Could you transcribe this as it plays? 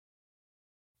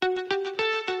Hello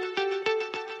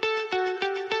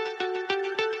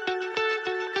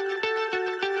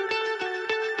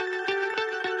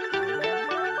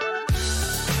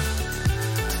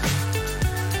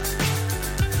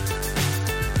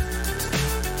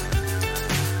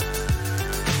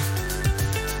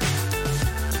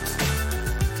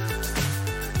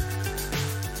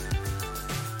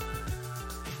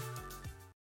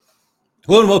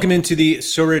and welcome into the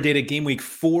SorareData Game Week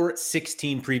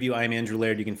 416 preview. I'm Andrew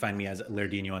Laird. You can find me as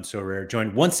Lairdino on Sorare.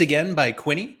 Joined once again by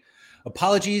Quinny.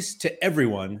 Apologies to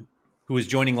everyone who is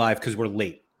joining live because we're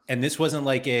late. And this wasn't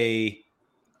like a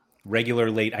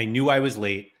regular late. I knew I was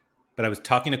late, but I was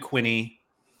talking to Quinny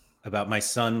about my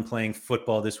son playing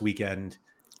football this weekend.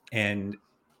 And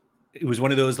it was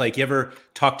one of those, like, you ever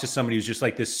talk to somebody who's just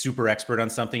like this super expert on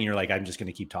something, and you're like, I'm just going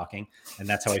to keep talking. And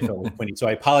that's how I felt with Quinny. So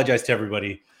I apologize to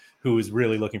everybody who was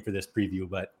really looking for this preview,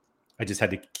 but I just had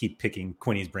to keep picking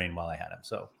Quinny's brain while I had him.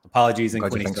 So apologies, and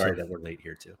Quinny, sorry that we're late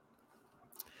here too.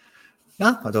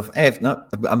 No, I don't. No,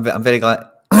 I'm very glad.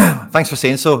 Thanks for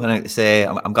saying so, and it's,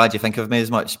 I'm glad you think of me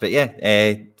as much. But yeah,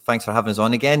 thanks for having us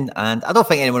on again. And I don't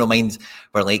think anyone will mind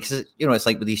we're late, because it's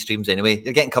like with these streams anyway.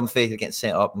 They're getting comfy, they're getting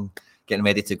set up, and getting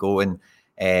ready to go. And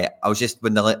I was just,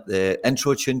 when the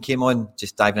intro tune came on,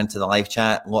 just diving into the live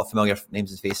chat. A lot of familiar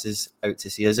names and faces out to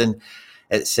see us in.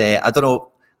 It's, I don't know,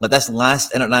 like this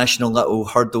last international little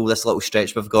hurdle, this little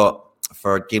stretch we've got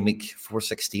for game week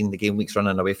 416, the game week's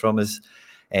running away from us.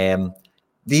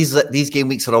 These game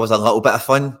weeks are always a little bit of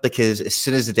fun, because as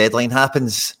soon as the deadline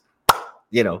happens,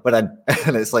 we're in.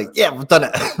 And it's like, yeah, we've done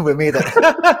it. We made it.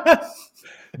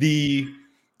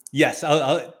 Yes,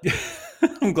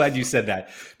 I'm glad you said that,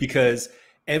 because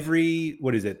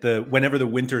whenever the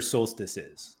winter solstice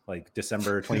is, like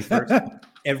December 21st,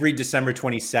 every December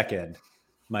 22nd,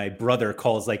 my brother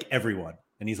calls like everyone,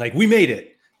 and he's like, we made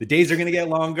it. The days are going to get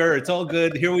longer. It's all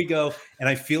good. Here we go. And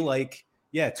I feel like,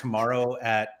 tomorrow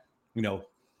at,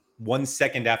 1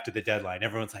 second after the deadline,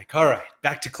 everyone's like, all right,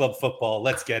 back to club football.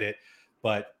 Let's get it.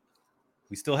 But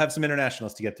we still have some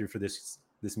internationals to get through for this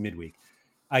midweek.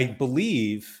 I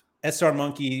believe SR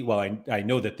Monkey, well, I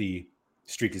know that the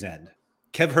streak is end.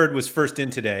 Kev Hurd was first in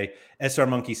today. SR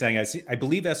Monkey saying, I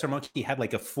believe SR Monkey had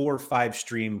like a 4 or 5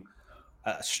 stream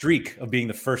streak of being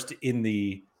the first in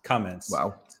the comments.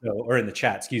 Wow. Or in the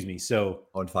chat, excuse me. So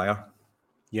on fire.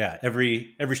 Yeah,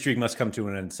 every streak must come to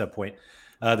an end at some point.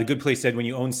 The Good Place said, when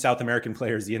you own South American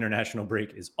players, the international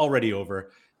break is already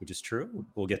over, which is true.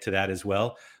 We'll get to that as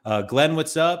well. Glenn,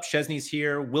 what's up? Chesney's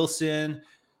here. Wilson,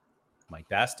 Mike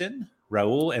Baston,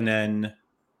 Raul, and then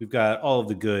we've got all of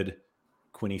the good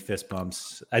Quinny fist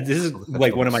bumps. This is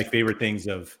like one of my favorite things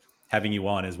of having you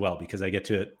on as well, because I get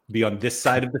to be on this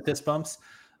side of the fist bumps,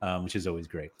 which is always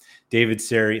great. David,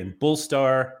 Sari, and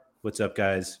Bullstar, what's up,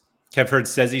 guys? Kev Hurd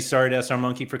says he's sorry to SR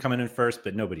Monkey for coming in first,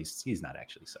 but he's not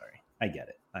actually sorry. I get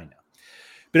it. I know.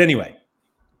 But anyway,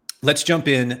 let's jump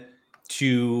in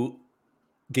to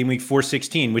game week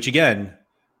 416, which again,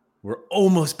 we're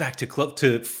almost back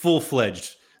to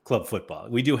full-fledged club football.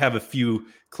 We do have a few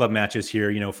club matches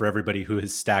here, for everybody who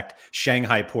has stacked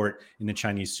Shanghai Port in the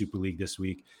Chinese Super League this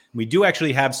week. We do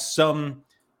actually have some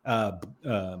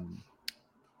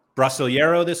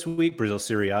Brasileiro this week, Brazil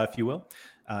Serie A, if you will.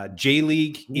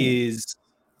 J-League is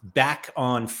back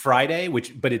on Friday,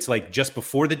 but it's like just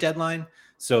before the deadline.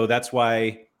 So that's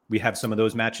why we have some of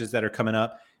those matches that are coming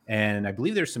up. And I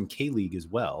believe there's some K-League as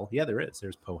well. Yeah, there is.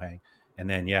 There's Pohang. And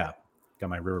then, got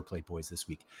my River Plate boys this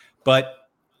week. But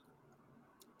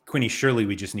Quinny, surely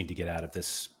we just need to get out of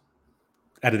this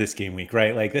game week,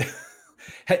 right? Like,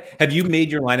 have you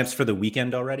made your lineups for the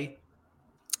weekend already?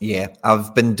 Yeah,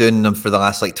 I've been doing them for the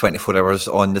last 24 hours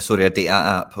on the SorareData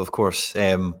app, of course.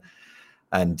 Straight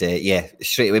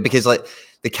away, because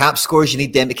the cap scores, you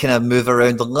need them to kind of move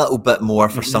around a little bit more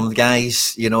for some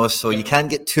guys, so you can't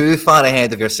get too far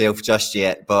ahead of yourself just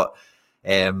yet. But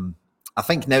I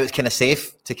think now it's kind of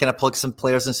safe to kind of plug some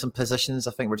players in some positions.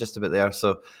 I think we're just about there.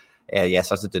 So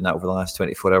yes, I've been doing that over the last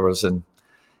 24 hours, and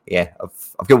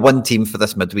I've got one team for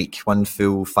this midweek, one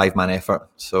full 5-man effort.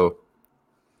 So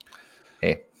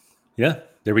yeah,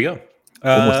 there we go.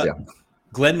 Almost there.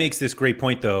 Glenn makes this great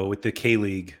point though with the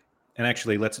K-League, and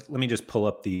actually let me just pull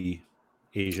up the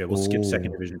Asia. We'll skip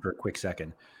second division for a quick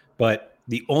second, but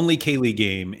the only K-League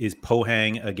game is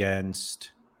Pohang against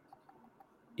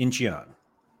Incheon.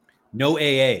 No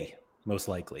AA, most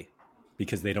likely,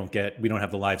 because we don't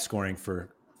have the live scoring for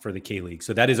the K-League.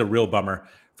 So that is a real bummer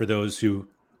for those who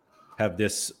have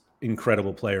this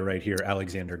incredible player right here,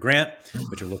 Alexander Grant,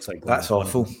 which it looks like that's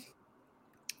awful.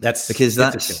 That's because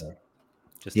that's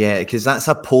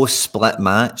a post-split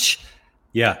match,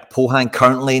 Yeah. Pohang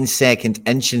currently in second,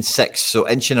 Inch in sixth. So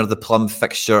Inch are the plum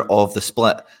fixture of the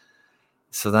split.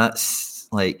 So that's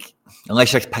like,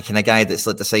 unless you're picking a guy that's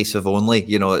like decisive only,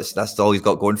 that's all he's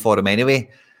got going for him anyway.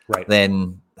 Right.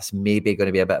 Then that's maybe going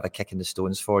to be a bit of a kick in the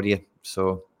stones for you.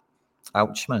 So,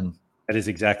 ouch, man. That is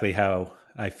exactly how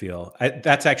I feel.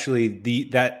 That's actually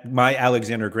my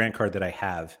Alexander Grant card that I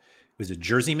have was a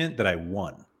jersey mint that I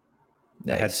won.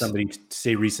 Nice. I had somebody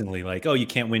say recently, like, "Oh, you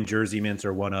can't win jersey mints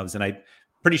or one ofs," and I'm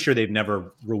pretty sure they've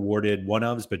never rewarded one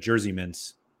ofs, but jersey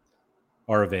mints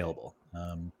are available.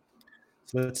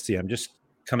 So let's see. I'm just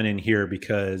coming in here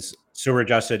because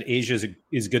Josh said Asia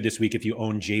is good this week if you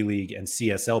own J League and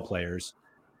CSL players.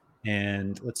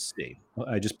 And let's see.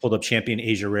 I just pulled up Champion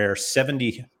Asia Rare,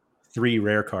 73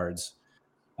 rare cards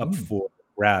up for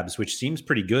grabs, which seems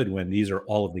pretty good when these are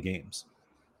all of the games.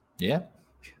 Yeah,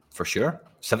 for sure.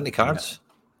 70 cards.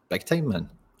 Yeah. Big time, man.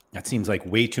 That seems like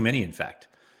way too many, in fact.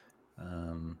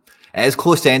 It is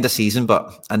close to end of season,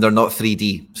 and they're not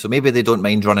 3D. So maybe they don't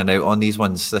mind running out on these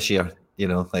ones this year,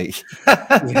 like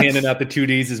handing out the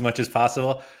 2Ds as much as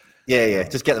possible. Yeah.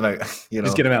 Just get them out.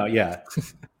 Just get them out. Yeah.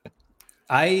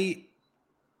 I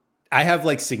have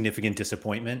like significant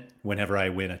disappointment whenever I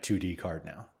win a 2D card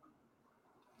now.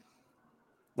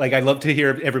 Like, I love to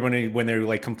hear everybody when they're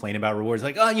like complain about rewards,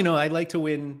 like, oh, I like to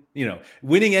win,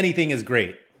 winning anything is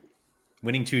great.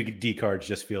 Winning 2D cards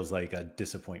just feels like a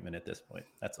disappointment at this point.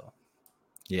 That's all.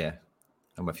 Yeah,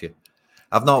 I'm with you.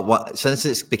 I've not won since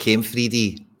it became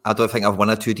 3D. I don't think I've won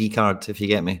a 2D card, if you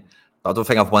get me. But I don't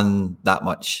think I've won that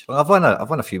much. Well, I've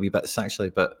won a few wee bits actually,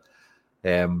 but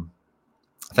I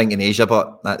think in Asia,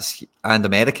 and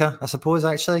America, I suppose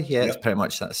actually. Yeah, It's pretty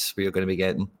much that's what you're going to be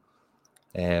getting.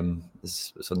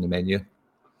 It's on the menu.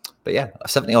 But yeah,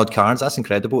 70 odd cards, that's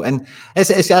incredible. And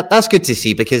that's good to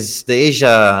see because the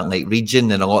Asia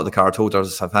region and a lot of the card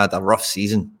holders have had a rough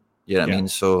season. You know what I mean?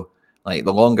 So the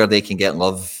longer they can get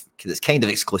love, because it's kind of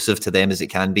exclusive to them as it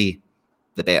can be,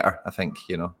 the better, I think,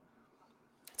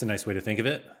 It's a nice way to think of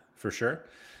it, for sure.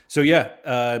 So yeah,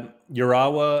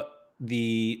 Urawa,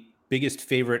 the biggest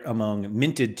favorite among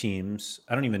minted teams.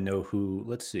 I don't even know who.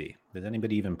 Let's see. Does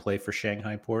anybody even play for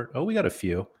Shanghai Port? Oh, we got a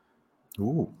few.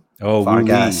 Ooh. Oh,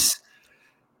 Vargas.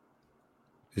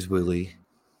 Who's Wooly?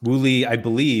 Wooly, I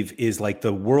believe, is like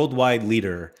the worldwide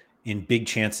leader in big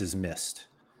chances missed.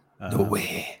 No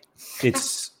way.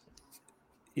 It's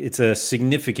a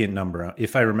significant number,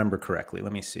 if I remember correctly.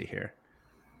 Let me see here.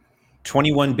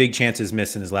 21 big chances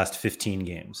missed in his last 15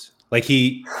 games. I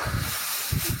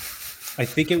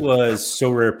think it was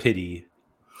SorareData.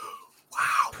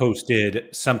 Wow. Posted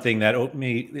something that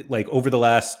over the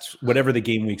last whatever the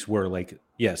game weeks were,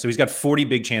 so he's got 40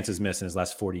 big chances missed in his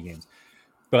last 40 games,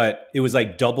 but it was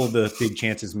like double the big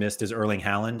chances missed as Erling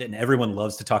Haaland, and everyone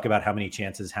loves to talk about how many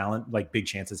chances Haaland, big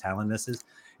chances Haaland misses,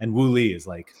 and Wu Li is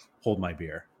like, hold my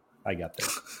beer, I got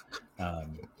this.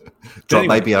 Drop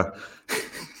my beer.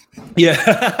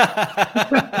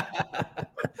 Yeah.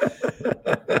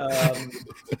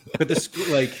 But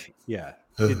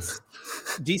it's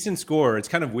decent score. It's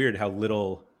kind of weird how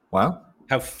little,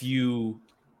 how few,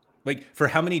 for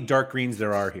how many dark greens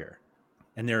there are here,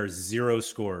 and there are 0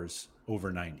 scores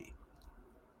over 90.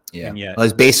 Yeah, and yet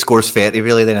his base score's 30,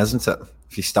 really, then, isn't it?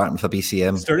 If he's starting with a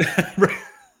BCM,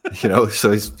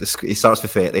 so he starts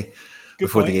with 30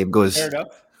 before the game goes.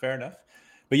 Fair enough.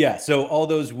 But yeah, so all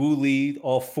those Wu Li,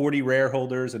 all 40 rare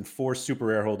holders and 4 super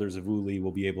rare holders of Wu Li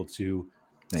will be able to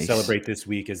celebrate this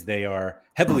week as they are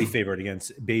heavily favored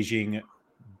against Beijing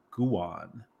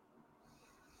Guoan.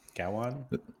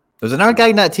 There's another guy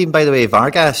in that team, by the way,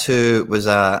 Vargas, who was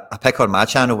a pick on my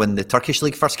channel when the Turkish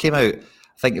league first came out. I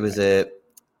think it was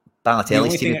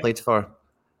Balotelli's team he played for.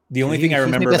 The only thing I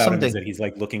remember about him is that he's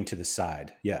looking to the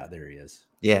side. Yeah, there he is.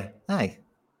 Yeah, aye.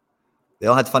 They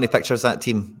all had funny pictures, that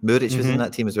team. Muric was in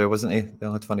that team as well, wasn't he? They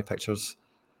all had funny pictures.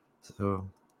 So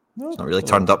it's not really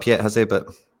turned up yet, has he? But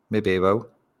maybe he will.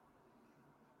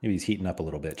 Maybe he's heating up a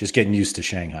little bit, just getting used to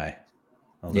Shanghai.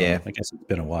 Although, I guess it's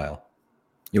been a while.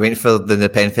 You're waiting for the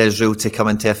Penfez rule to come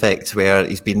into effect, where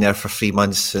he's been there for 3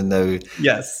 months and now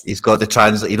he's got the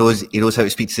translate. He knows how to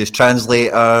speak to his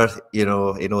translator. He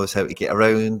knows how to get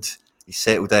around. He's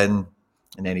settled in,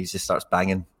 and then he just starts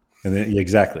banging. And then,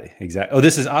 exactly. Oh,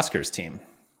 this is Oscar's team.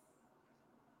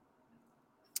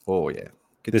 Oh yeah,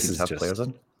 good. This is just players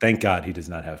in. Thank God he does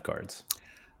not have cards.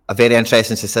 A very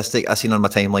interesting statistic I seen on my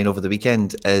timeline over the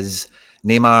weekend is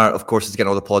Neymar, of course, is getting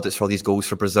all the plaudits for all these goals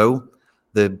for Brazil.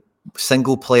 The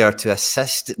single player to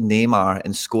assist Neymar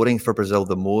in scoring for Brazil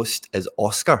the most is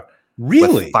Oscar.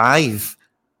 Really?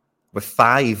 With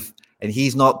five. And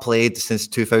he's not played since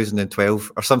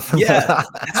 2012 or something like that.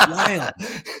 That's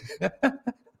wild.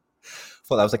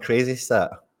 thought that was a crazy stat.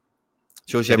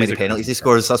 Shows you how That is many a penalties crazy he stat.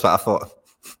 scores. That's what I thought.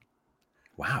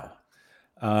 Wow.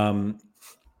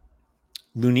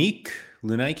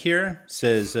 Lunique here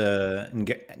says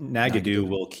Nagadu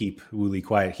will keep Wooly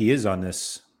quiet. He is on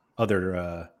this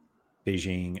other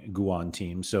Beijing Guan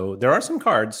team. So there are some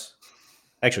cards.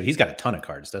 Actually, he's got a ton of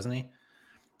cards, doesn't he?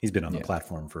 He's been on the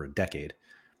platform for a decade.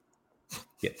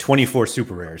 Yeah, 24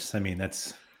 super rares. I mean,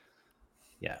 that's,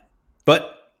 yeah.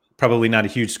 But probably not a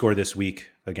huge score this week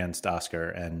against Oscar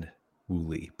and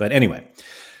Wooly. But anyway,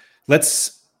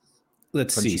 let's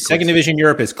see. Second Division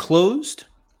Europe is closed.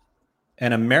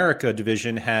 And America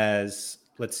division has,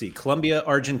 let's see, Colombia,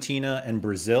 Argentina, and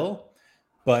Brazil.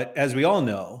 But as we all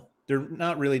know, there are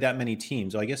not really that many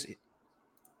teams. So I guess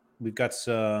we've got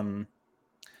some.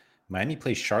 Miami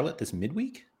plays Charlotte this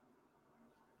midweek.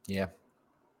 Yeah.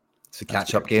 It's a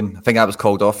catch-up game. I think that was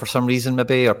called off for some reason,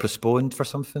 maybe, or postponed for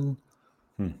something.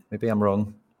 Maybe I'm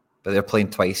wrong. But they're playing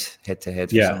twice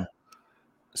head-to-head. Yeah.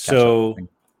 So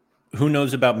who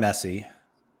knows about Messi?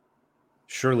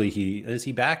 Surely is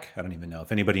he back? I don't even know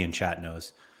if anybody in chat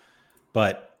knows.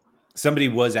 But somebody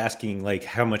was asking like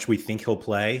how much we think he'll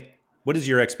play. What is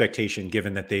your expectation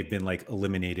given that they've been like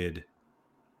eliminated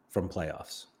from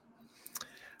playoffs?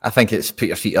 I think it's put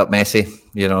your feet up, Messi,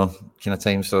 kind of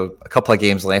time. So a couple of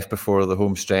games left before the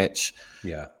home stretch.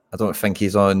 Yeah. I don't think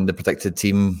he's on the predicted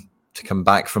team to come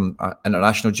back from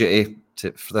international duty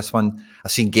for this one.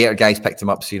 I've seen Gator guys picked him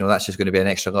up, so that's just going to be an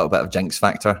extra little bit of jinx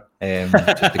factor,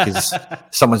 just because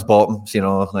someone's bought him.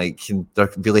 And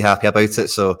they're really happy about it.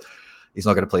 So he's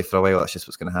not going to play for a while. That's just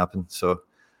what's going to happen. So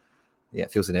yeah,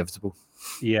 it feels inevitable.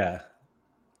 Yeah.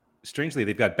 Strangely,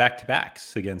 they've got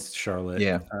back-to-backs against Charlotte.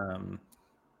 Yeah.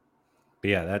 But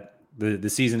yeah, the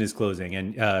season is closing,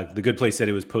 and the Good Place said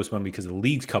it was postponed because of the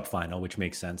League Cup final, which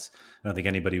makes sense. I don't think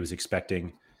anybody was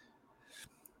expecting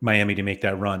Miami to make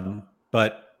that run.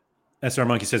 But SR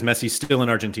Monkey says Messi's still in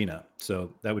Argentina,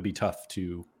 so that would be tough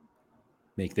to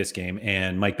make this game.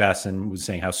 And Mike Basson was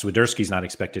saying how Swiderski's not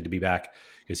expected to be back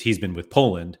because he's been with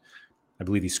Poland. I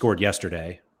believe he scored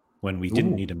yesterday when we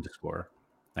didn't need him to score.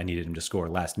 I needed him to score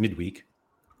last midweek.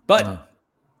 But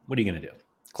what are you going to do?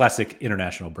 Classic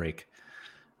international break.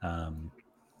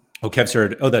 Kev's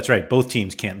heard. Oh, that's right. Both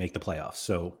teams can't make the playoffs,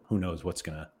 so who knows what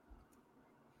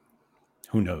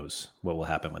will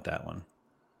happen with that one.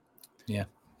 Yeah.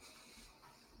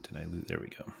 Did I lose? There we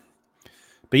go.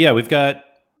 But yeah, we've got.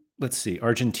 Let's see.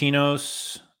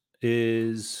 Argentinos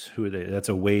who are they? That's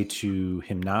away to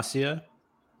Gimnasia.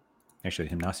 Actually,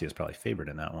 Gimnasia is probably favored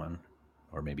in that one,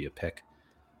 or maybe a pick.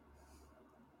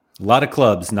 A lot of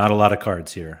clubs, not a lot of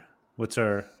cards here. What's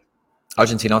our?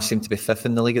 Argentina seem to be 5th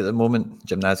in the league at the moment.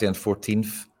 Gimnasia in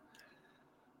 14th.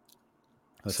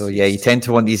 You tend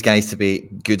to want these guys to be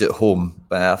good at home,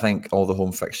 but I think all the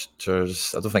home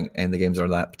fixtures, I don't think any of the games are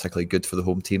that particularly good for the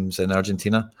home teams in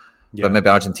Argentina. Yeah. But maybe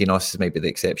Argentinos is maybe the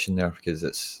exception there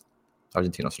because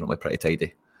Argentinos are normally pretty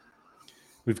tidy.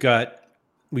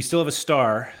 We still have a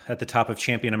star at the top of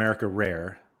Champion America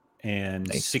Rare and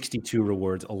nice. 62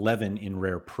 rewards, 11 in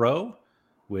Rare Pro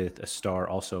with a star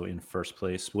also in first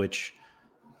place, which,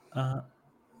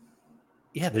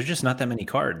 there's just not that many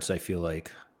cards, I feel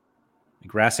like.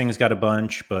 Racing's got a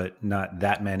bunch, but not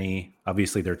that many.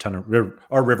 Obviously, there are a ton of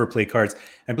River Plate cards.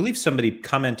 I believe somebody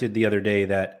commented the other day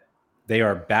that they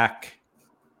are back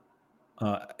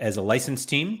as a licensed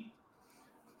team.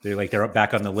 They're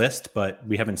back on the list, but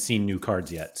we haven't seen new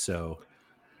cards yet. So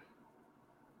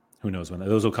who knows when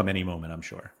those will come any moment, I'm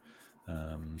sure. But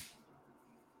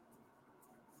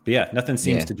yeah, nothing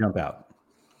seems to jump out.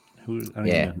 I don't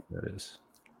even know who that is.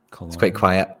 Cologne. It's quite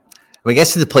quiet. When it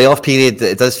gets to the playoff period,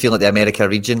 it does feel like the America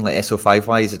region, like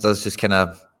SO5-wise, it does just kind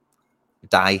of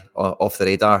die off the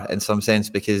radar in some sense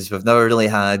because we've never really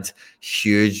had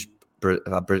huge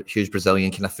Brazilian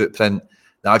kind of footprint.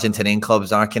 The Argentinian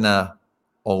clubs are kind of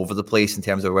all over the place in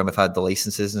terms of when we've had the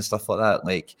licenses and stuff like that,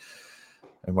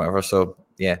 and whatever. So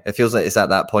yeah, it feels like it's at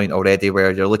that point already where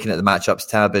you're looking at the matchups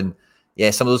tab and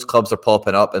some of those clubs are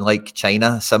popping up, and like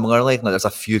China, similarly, there's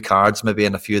a few cards maybe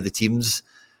in a few of the teams.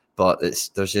 But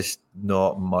there's just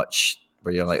not much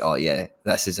where you're like, oh yeah,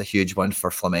 this is a huge one for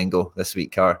Flamengo this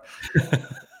week, Car.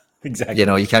 Exactly.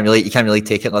 You can't really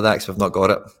take it like that because we've not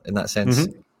got it in that sense.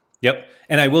 Mm-hmm. Yep.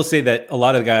 And I will say that a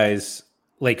lot of guys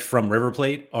like from River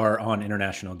Plate are on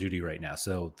international duty right now,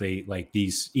 so they like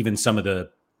these. Even some of the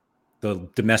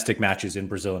domestic matches in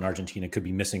Brazil and Argentina could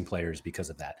be missing players because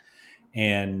of that.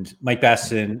 And Mike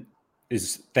Basson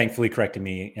is thankfully correcting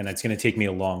me, and it's going to take me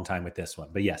a long time with this one.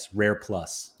 But yes, Rare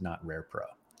Plus, not Rare Pro.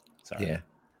 Sorry. Yeah.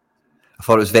 I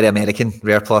thought it was very American,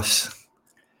 Rare Plus.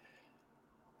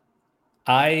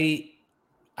 I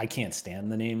I can't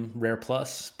stand the name Rare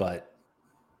Plus, but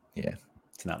yeah,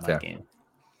 it's not my fair. game.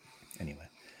 Anyway,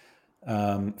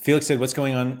 Felix said, "What's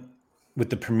going on with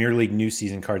the Premier League new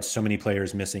season cards? So many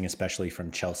players missing, especially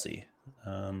from Chelsea."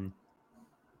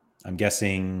 I'm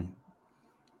guessing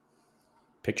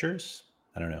pictures.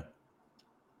 I don't know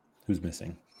who's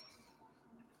missing.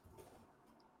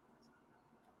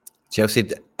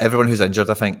 Chelsea, everyone who's injured,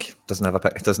 I think, doesn't have a.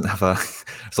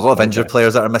 There's a lot of injured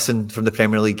players that are missing from the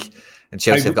Premier League, and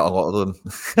Chelsea have got a lot of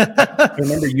them. I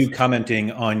remember you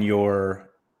commenting on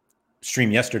your stream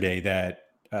yesterday that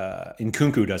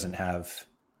Nkunku doesn't have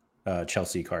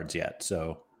Chelsea cards yet,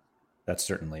 so that's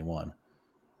certainly one.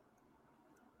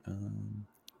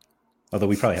 Although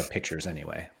we probably have pictures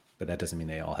anyway, but that doesn't mean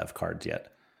they all have cards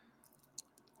yet.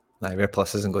 Rare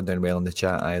Plus isn't going down well in the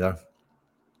chat either.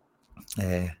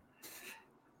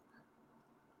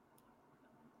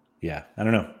 Yeah, I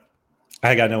don't know.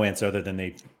 I got no answer other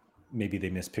than maybe they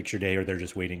missed picture day or they're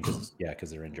just waiting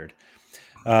because they're injured.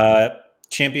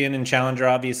 Champion and Challenger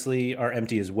obviously are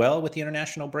empty as well with the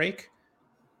international break.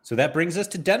 So that brings us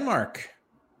to Denmark.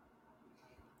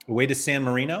 Away to San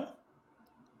Marino.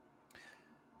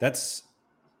 That's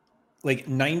like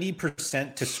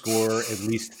 90% to score at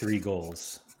least 3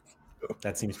 goals.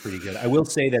 That seems pretty good. I will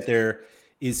say that there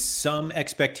is some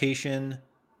expectation,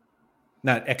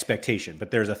 not expectation, but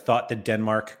there's a thought that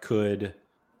Denmark could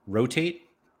rotate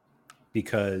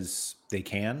because they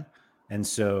can. And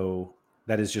so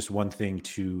that is just one thing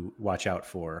to watch out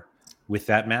for with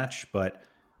that match. But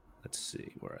let's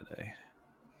see, where are they?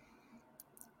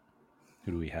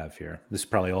 Who do we have here? This is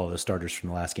probably all the starters from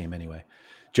the last game anyway.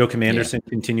 Joe Anderson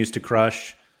continues to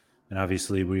crush. And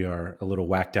obviously we are a little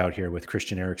whacked out here with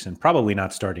Christian Eriksen, probably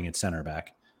not starting at center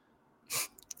back.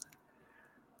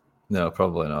 No,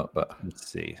 probably not. But let's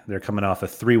see. They're coming off a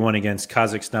 3-1 against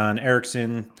Kazakhstan.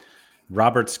 Eriksen,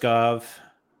 Robert Skov.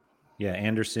 Yeah,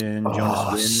 Anderson,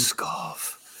 Jonas Wind.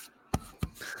 Skov.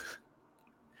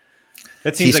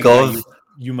 That seems like Skov.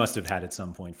 You must have had at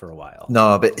some point for a while.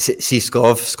 No, but see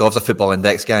Skov's a football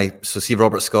index guy. So see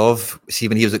Robert Skov, see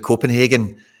when he was at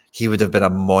Copenhagen, he would have been a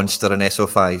monster in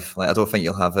SO5. Like I don't think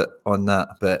you'll have it on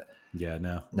that, but yeah,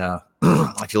 no.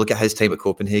 If you look at his time at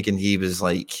Copenhagen, he was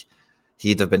like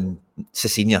he'd have been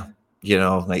Cecilia,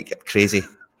 like crazy,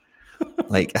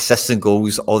 like assists and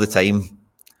goals all the time.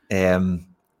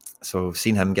 So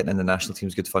seeing him getting in the national team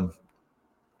is good fun.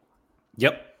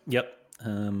 Yep.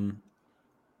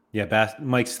 Yeah,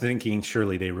 Mike's thinking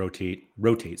surely they rotate.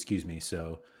 Excuse me.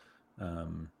 So,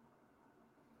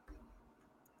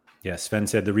 Sven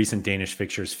said the recent Danish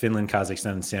fixtures: Finland,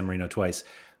 Kazakhstan, and San Marino twice.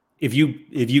 If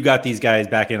you got these guys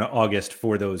back in August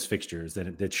for those fixtures,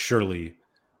 then that's surely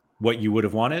what you would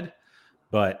have wanted.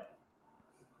 But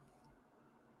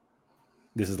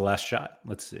this is the last shot.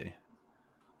 Let's see.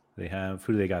 They have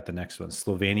who do they got the next one?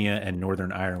 Slovenia and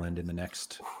Northern Ireland in the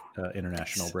next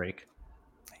international break.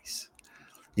 Nice.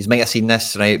 You might have seen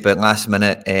this, right? But last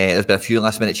minute, there's been a few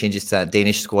last minute changes to that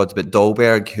Danish squad. But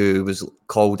Dolberg, who was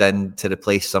called in to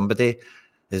replace somebody,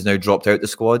 has now dropped out the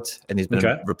squad and he's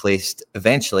been replaced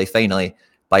finally,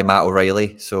 by Matt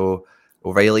O'Reilly. So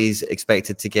O'Reilly's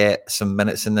expected to get some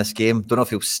minutes in this game. Don't know if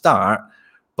he'll start,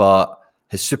 but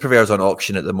his super rare's on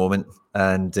auction at the moment.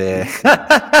 And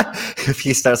if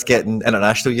he starts getting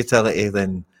international utility,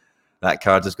 then that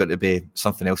card is going to be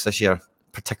something else this year,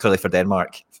 particularly for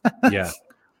Denmark. Yeah.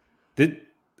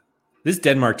 This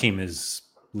Denmark team is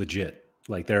legit.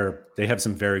 Like they have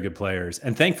some very good players,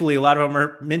 and thankfully a lot of them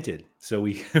are minted, so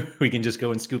we can just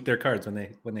go and scoop their cards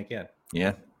when they can.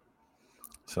 Yeah.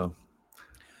 So,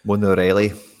 one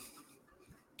O'Reilly.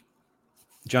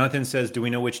 Jonathan says, "Do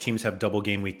we know which teams have double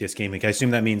game week this game week?" I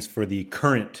assume that means for the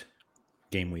current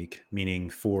game week, meaning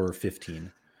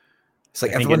 4/15. It's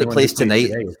like everyone that plays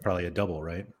tonight is probably a double,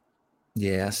 right?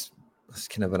 Yeah, that's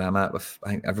kind of where I'm at with. I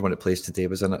think everyone that plays today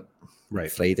was in it. Right.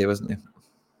 Friday, wasn't it?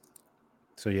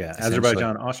 So yeah,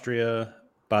 Azerbaijan, Austria,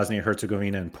 Bosnia,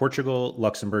 Herzegovina, and Portugal,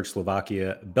 Luxembourg,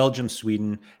 Slovakia, Belgium,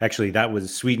 Sweden. Actually, that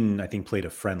was Sweden. I think played a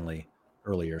friendly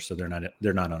earlier, so they're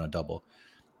not on a double.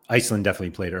 Iceland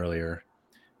definitely played earlier.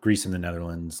 Greece and the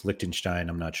Netherlands, Liechtenstein.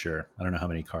 I'm not sure. I don't know how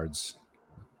many cards.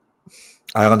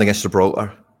 Ireland against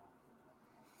Gibraltar.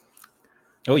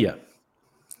 Oh yeah,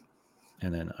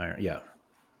 and then Ireland. Yeah,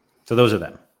 so those are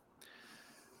them.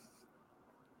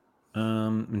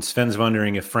 And Sven's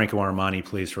wondering if Franco Armani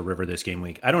plays for River this game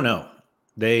week. I don't know.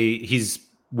 He's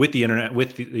with the internet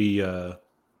with the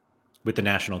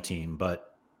national team,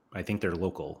 but I think they're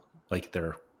local, like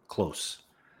they're close.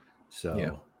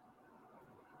 So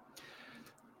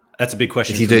that's a big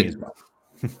question for me as well.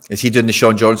 Is he doing the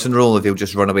Sean Johnson role if he'll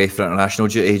just run away for international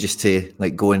duty just to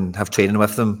like go and have training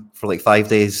with them for like 5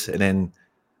 days and then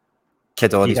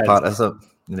kid on his part, is it?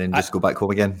 And then just go back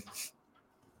home again?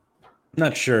 I'm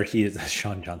not sure he is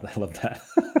Sean Johnson. I love that.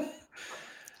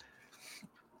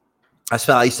 That's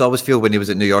what I used to always feel when he was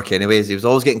at New York anyways. He was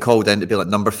always getting called in to be like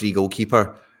number 3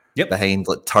 goalkeeper behind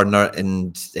like Turner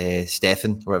and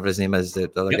Stefan, whatever his name is,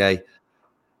 the other guy.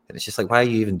 And it's just like, why are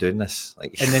you even doing this?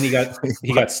 Like, and then he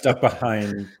got stuck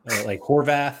behind like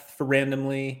Horvath for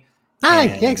randomly. Yeah,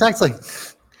 exactly.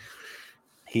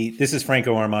 This is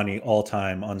Franco Armani all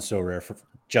time on Sorare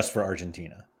just for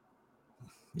Argentina.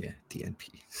 Yeah,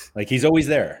 DNP. Like he's always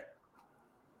there.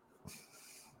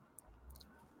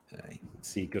 Let's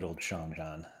see, good old Sean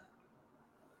John.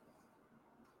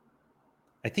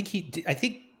 I think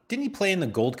didn't he play in the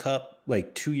Gold Cup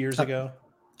like 2 years ago?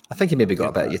 I think he maybe got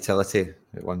a bit of utility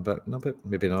at one bit. No, but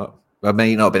maybe not. Well, it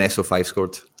might not have been SO5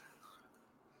 scored.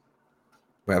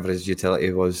 Whatever his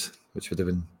utility was, which would have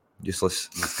been useless.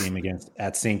 This game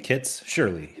at St. Kitts,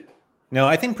 surely. No,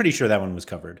 I think pretty sure that one was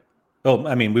covered. Oh,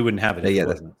 I mean, we wouldn't have it if it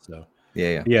wasn't. So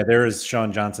yeah. There is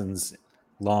Sean Johnson's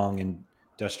long and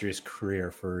industrious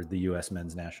career for the U.S.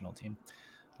 men's national team.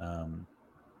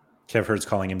 Kev Hurd's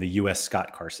calling him the U.S.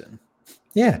 Scott Carson.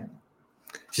 Yeah.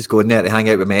 Just go in there to hang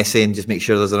out with Messi and just make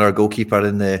sure there's another goalkeeper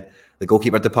in the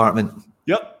goalkeeper department.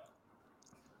 Yep.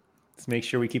 Let's make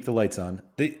sure we keep the lights on.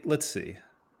 Let's see.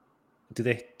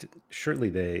 Surely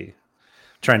they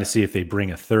trying to see if they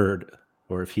bring a third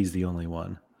or if he's the only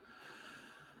one.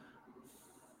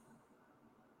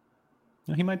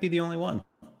 No, he might be the only one.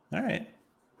 All right.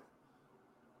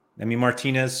 I mean,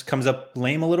 Martinez comes up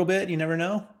lame a little bit. You never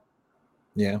know.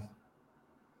 Yeah.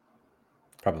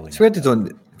 Probably. It's weird they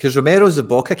don't, because Romero's the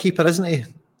Boca keeper, isn't he?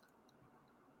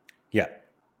 Yeah.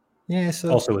 Yeah.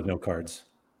 So also with no cards.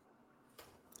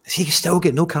 Does he still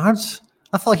get no cards?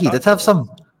 I thought he did have some.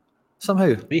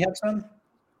 Somehow. Did he have some?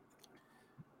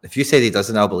 If you said he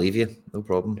doesn't, I'll believe you. No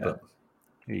problem. Yeah. But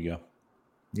here you go.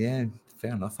 Yeah,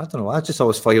 fair enough. I don't know. I just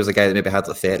always thought he was a guy that maybe had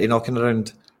like 30 knocking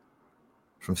around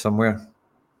from somewhere.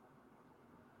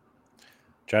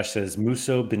 Josh says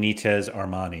Musso, Benitez,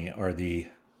 Armani are the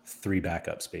 3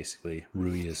 backups, basically.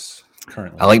 Rui is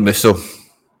currently. I like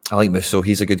Musso.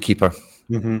 He's a good keeper.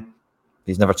 Mm-hmm.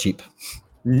 He's never cheap.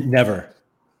 Never.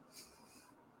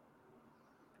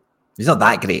 He's not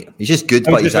that great. He's just good,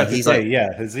 but he's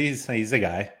a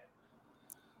guy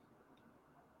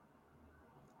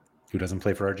who doesn't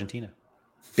play for Argentina.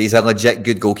 But he's a legit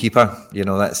good goalkeeper. You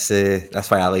know, that's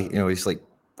why I like. You know, he's like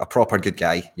a proper good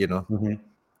guy. You know. Mm-hmm.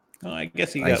 Oh, I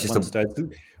guess he got one stud.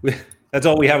 That's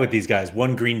all we have with these guys.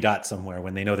 One green dot somewhere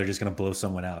when they know they're just going to blow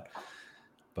someone out.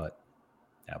 But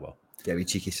yeah, we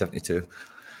cheeky 72.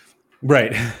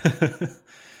 Right.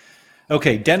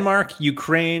 Okay, Denmark,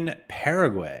 Ukraine,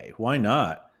 Paraguay. Why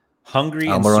not? Hungary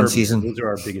and Serbia. Season. Those are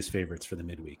our biggest favorites for the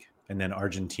midweek. And then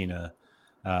Argentina.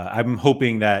 I'm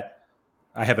hoping that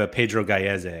I have a Pedro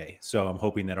Gallese, so I'm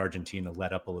hoping that Argentina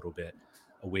let up a little bit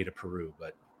away to Peru, but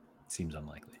it seems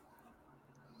unlikely.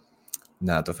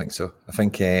 No, I don't think so. I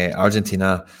think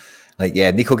Argentina,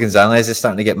 Nico Gonzalez is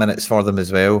starting to get minutes for them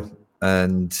as well.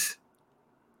 And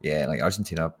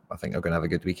Argentina, I think they're going to have a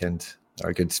good weekend or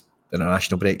a good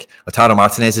international break. Lautaro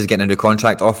Martinez is getting a new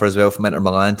contract offer as well from Inter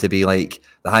Milan to be like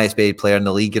the highest paid player in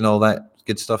the league and all that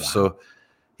good stuff. Wow. So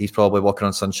he's probably walking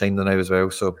on sunshine now as well.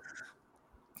 So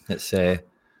it's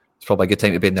probably a good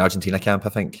time to be in the Argentina camp, I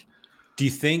think. Do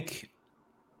you think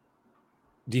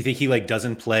he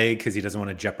doesn't play because he doesn't want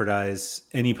to jeopardize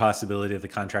any possibility that the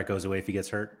contract goes away if he gets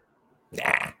hurt?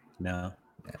 No. All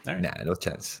right. Nah, no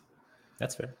chance.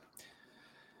 That's fair.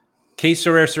 K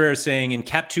Sorare saying in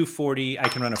Cap 240, I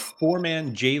can run a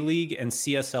 4-man J League and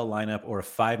CSL lineup or a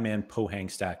 5-man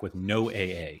Pohang stack with no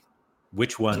AA.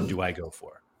 Which one do I go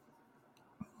for?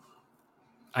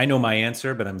 I know my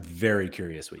answer, but I'm very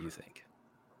curious what you think.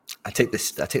 I take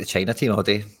the China team all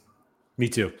day. Me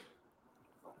too.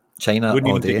 China Wouldn't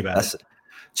all even day. Think about it.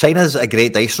 China's a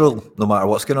great dice roll, no matter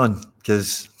what's going on,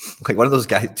 because like one of those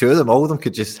guys, all of them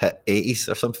could just hit 80s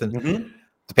or something,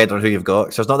 depending on who you've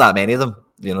got. So there's not that many of them,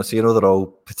 you know. So you know they're all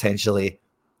potentially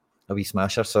a wee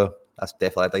smasher. So that's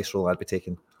definitely a dice roll I'd be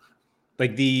taking.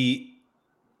 Like the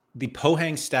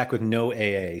Pohang stack with no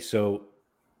AA. So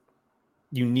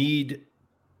you need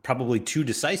probably 2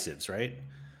 decisives, right?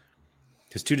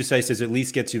 Because 2 decisives at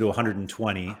least gets you to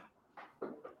 120.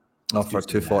 Oh, for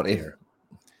 240.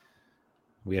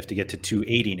 We have to get to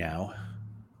 280 now.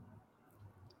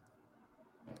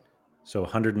 So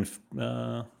 100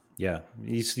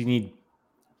 you need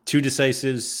 2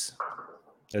 decisives.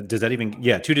 Does that even?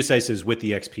 Yeah, 2 decisives with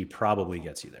the XP probably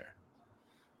gets you there.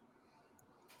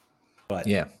 But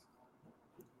yeah,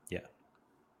 yeah,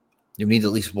 you need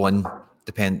at least one.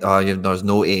 There's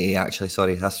no AA actually.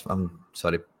 Sorry, I'm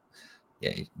sorry.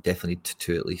 Yeah, definitely need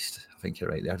two at least. I think you're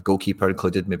right there. Goalkeeper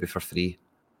included, maybe for 3,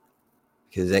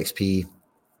 because XP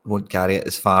won't carry it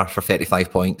as far for 35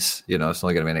 points. It's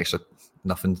only going to be an extra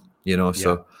nothing.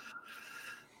 So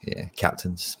yeah,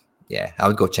 captains. Yeah, I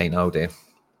would go China all day.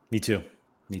 Me too.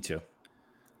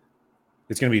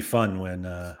 It's going to be fun when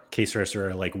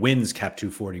Sorare like wins Cap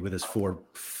 240 with his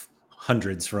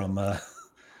 400s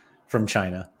from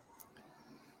China.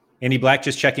 Andy Black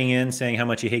just checking in, saying how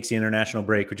much he hates the international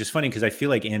break, which is funny because I feel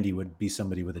like Andy would be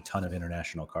somebody with a ton of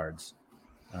international cards.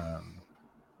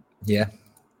 Yeah.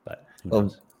 But who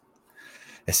knows?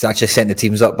 It's actually setting the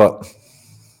teams up, but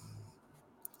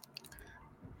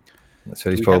that's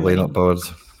where he's probably not bored.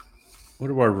 What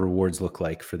do our rewards look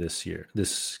like for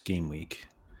this game week?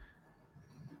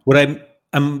 What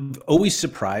I'm always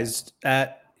surprised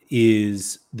at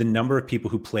is the number of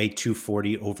people who play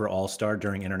 240 over All-Star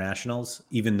during internationals,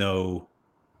 even though,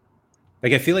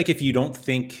 like, I feel like if you don't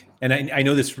think, and I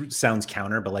know this sounds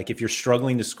counter, but like if you're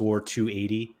struggling to score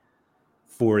 280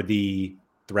 for the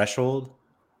threshold,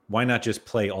 why not just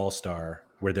play All-Star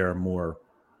where there are more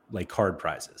like card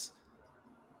prizes?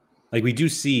 Like we do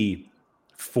see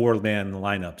 4-man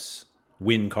lineups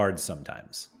win cards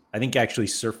sometimes. I think actually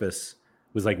Surface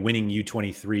was like winning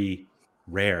U23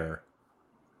 rare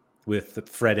with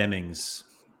Fred Emmings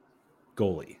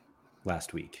goalie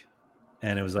last week.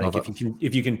 And it was like,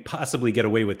 if you can possibly get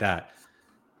away with that,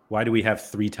 why do we have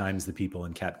 3 times the people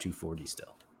in Cap 240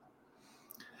 still?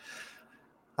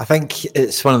 I think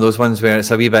it's one of those ones where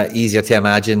it's a wee bit easier to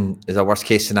imagine as a worst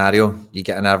case scenario. You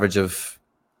get an average of,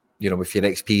 with your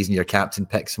XPs and your captain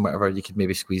picks and whatever, you could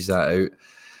maybe squeeze that out.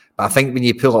 But I think when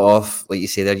you pull it off, like you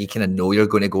say there, you kind of know you're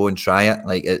going to go and try it.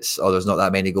 Like there's not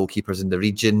that many goalkeepers in the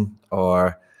region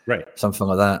or something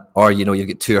like that. Or, you've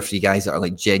got 2 or 3 guys that are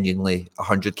like genuinely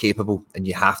 100 capable and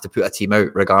you have to put a team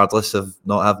out regardless of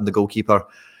not having the goalkeeper.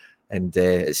 And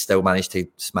it's still managed to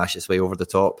smash its way over the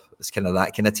top. It's kind of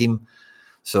that kind of team.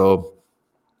 So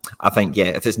I think,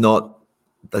 if it's not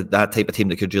that type of team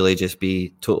that could really just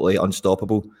be totally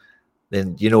unstoppable,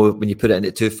 then, when you put it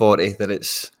into 240, that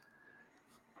it's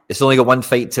only got one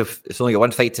fight to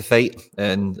fight,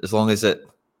 and as long as it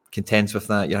contends with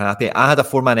that, you're happy. I had a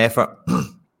 4-man effort,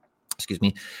 excuse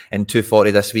me, in 240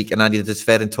 this week, and I needed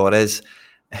Ferran Torres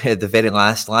at the very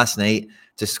last night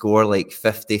to score like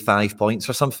 55 points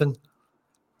or something.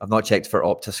 I've not checked for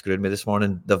Opta screwing me this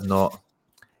morning. They've not.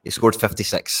 He scored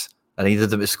 56. I needed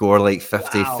them to score like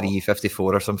 53,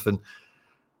 54 or something.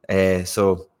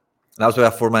 So that was with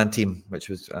a 4-man team, which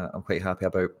was I'm quite happy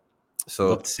about. So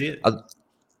love to see it.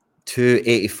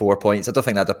 284 points. I don't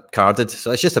think I'd have carded. So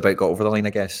it's just about got over the line,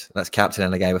 I guess. That's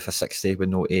captaining a guy with a 60 with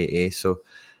no AA. So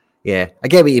yeah, I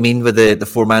get what you mean with the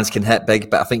 4-mans can hit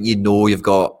big, but I think you've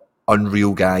got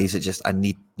unreal guys. I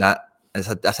need that.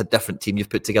 That's a different team you've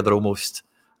put together almost.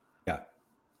 Yeah,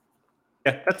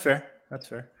 that's fair.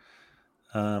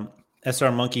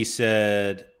 SR Monkey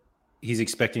said he's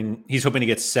hoping to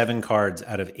get 7 cards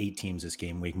out of 8 teams this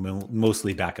game week,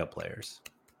 mostly backup players.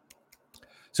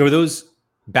 So are those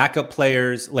backup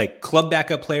players like club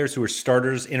backup players who are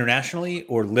starters internationally,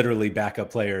 or literally backup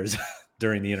players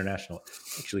during the international?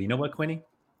 Actually, you know what, Quinny?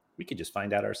 We could just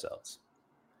find out ourselves.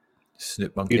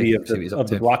 Snoop Monkey. Beauty of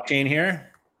the blockchain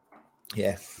here.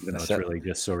 Yeah, it's really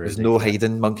just Sorare. There's no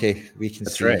hiding, Monkey. We can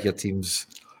see your teams.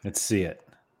 Let's see it.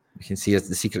 We can see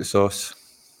the secret sauce.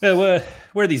 Where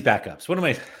are these backups? What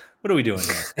are we doing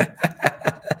here?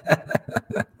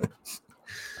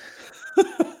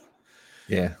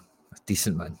 Yeah,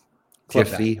 decent man. Tier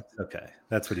 3. Okay,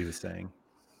 that's what he was saying.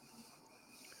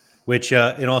 Which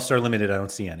in All-Star Limited, I don't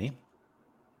see any.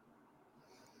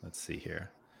 Let's see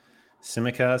here.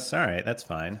 Simicas, all right, that's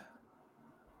fine.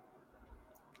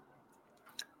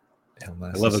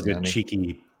 I love a good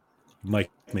cheeky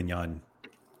Mike Mignon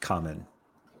common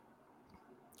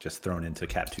just thrown into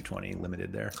Cap 220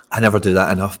 Limited there. I never do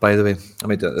that enough, by the way. I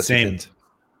might do it this weekend.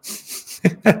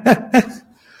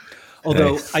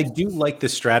 Although I do like the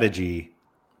strategy,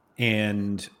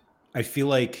 and I feel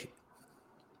like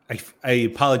I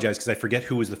apologize because I forget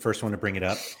who was the first one to bring it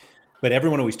up, but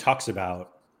everyone always talks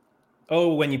about,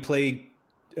 when you play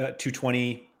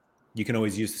 220, you can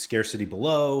always use the scarcity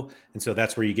below, and so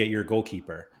that's where you get your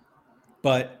goalkeeper.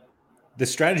 But the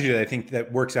strategy that I think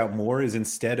that works out more is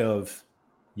instead of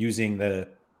using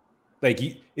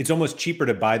it's almost cheaper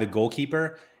to buy the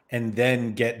goalkeeper and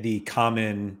then get the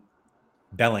common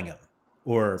Bellingham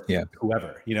or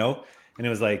whoever, and it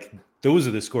was like, those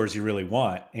are the scores you really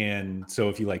want. And so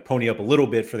if you like pony up a little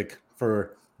bit for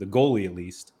the goalie, at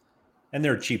least and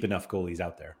there are cheap enough goalies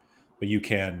out there, but you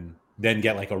can then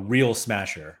get like a real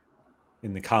smasher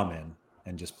in the common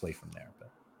and just play from there. But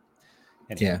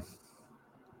anyway. Yeah.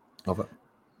 Love it.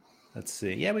 Let's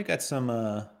see. Yeah, we got some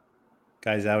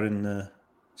guys out in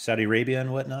Saudi Arabia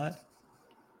and whatnot.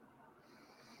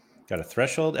 Got a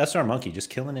threshold. SR Monkey just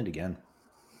killing it again.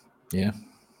 Yeah.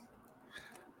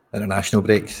 International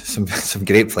break. Some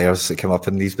great players that come up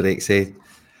in these breaks, eh?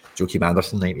 Joakim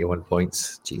Anderson, 91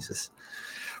 points. Jesus.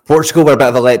 Portugal were a bit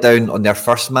of a letdown on their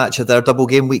first match of their double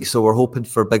game week, so we're hoping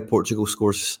for big Portugal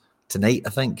scores tonight, I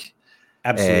think.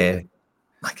 Absolutely.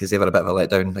 Because they were a bit of a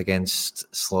letdown against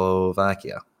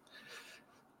Slovakia.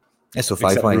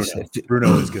 SO5 wise.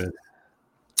 Bruno is good.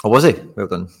 Oh, was he? Well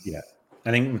done. Yeah.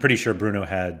 I'm pretty sure Bruno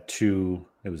had 2.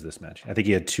 It was this match. I think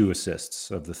he had 2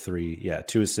 assists of the 3. Yeah,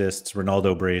 2 assists.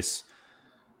 Ronaldo brace,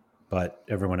 but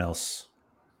everyone else.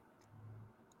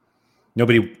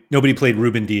 Nobody played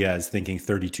Ruben Diaz thinking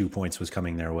 32 points was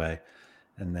coming their way,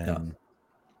 and then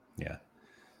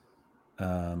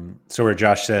So where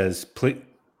Josh says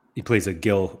he plays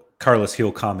a Carlos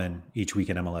Hill common each week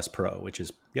in MLS Pro, which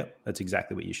is that's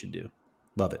exactly what you should do.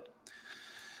 Love it.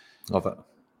 Love it.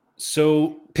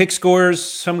 So pick scores.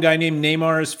 Some guy named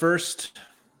Neymar is first.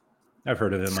 I've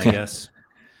heard of him, I guess.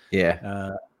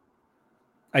 Yeah.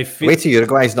 I feel Away to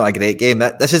Uruguay is not a great game.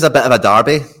 This is a bit of a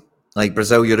derby. Like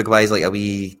Brazil, Uruguay is like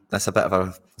that's a bit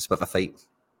of a fight.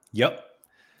 Yep.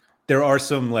 There are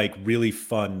some like really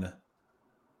fun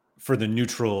for the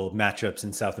neutral matchups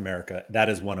in South America. That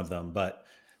is one of them. But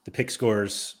the pick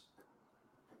scores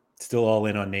still all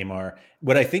in on Neymar.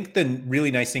 What I think the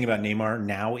really nice thing about Neymar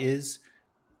now is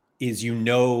he's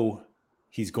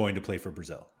going to play for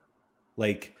Brazil.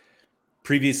 Like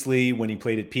previously when he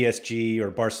played at PSG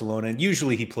or Barcelona, and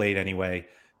usually he played anyway,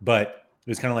 but it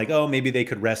was kind of like, oh, maybe they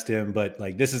could rest him, but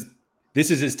like this is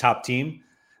his top team.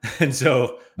 And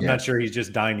so I'm not sure he's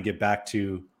just dying to get back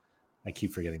to, I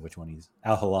keep forgetting which one he's,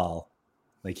 Al Hilal.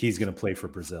 Like he's going to play for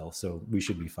Brazil, so we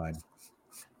should be fine.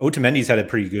 Otamendi's had a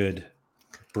pretty good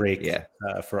break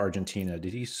for Argentina.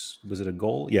 Was it a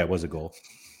goal? Yeah, it was a goal.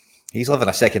 He's living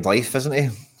a second life, isn't he?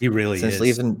 He really is. Since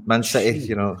leaving Man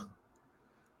City,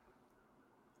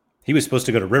 He was supposed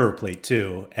to go to River Plate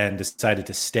too and decided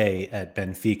to stay at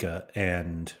Benfica.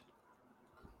 And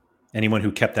anyone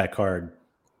who kept that card,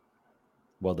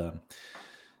 well done.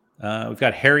 We've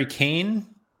got Harry Kane.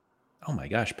 Oh my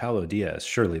gosh, Paulo Diaz.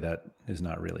 Surely that is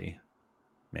not really,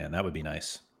 man, that would be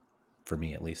nice for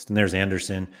me at least. And there's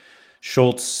Anderson.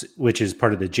 Schultz, which is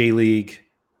part of the J-League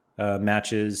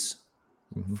matches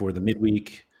for the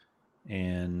midweek.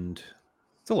 And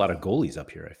it's a lot of goalies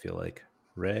up here, I feel like.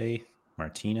 Ray,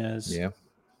 Martinez. Yeah.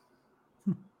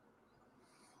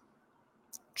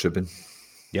 Trubin.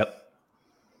 Yep.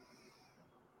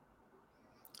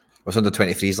 What's under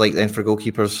 23s like then for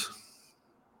goalkeepers?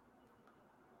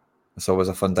 It's always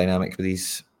a fun dynamic with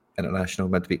these international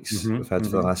midweeks we've had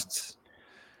for the last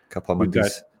couple of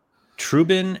Mondays.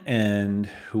 Trubin and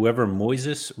whoever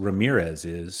Moises Ramirez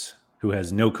is, who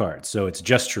has no cards. So it's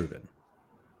just Trubin.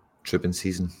 Trubin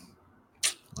season.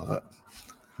 Love it.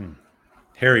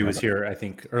 Harry was here, I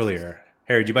think, earlier.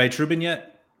 Harry, did you buy a Trubin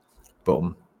yet?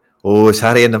 Boom. Oh, is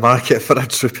Harry in the market for a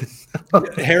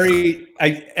Trubin? Harry,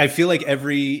 I feel like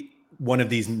every one of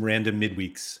these random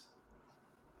midweeks,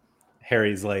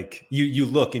 Harry's like, you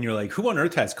look and you're like, who on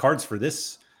earth has cards for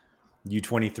this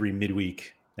U23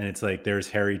 midweek? And it's like, there's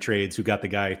Harry Trades who got the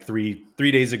guy three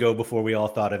days ago before we all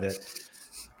thought of it.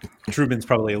 Trubin's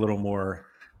probably a little more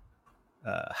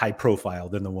high profile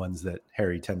than the ones that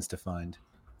Harry tends to find.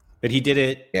 But he did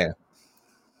it. Yeah.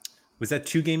 Was that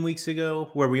 2 game weeks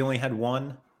ago where we only had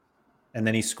one? And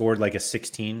then he scored like a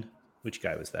 16. Which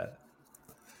guy was that?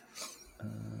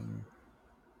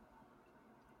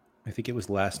 I think it was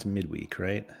last midweek,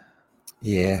 right?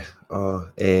 Yeah. Oh,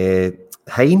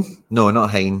 Hein? No,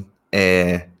 not Hein.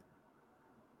 This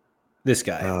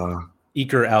guy.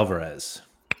 Iker Alvarez.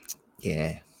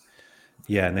 Yeah.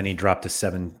 Yeah, and then he dropped to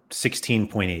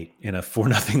 16.8 in a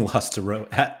 4-0 loss to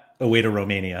away to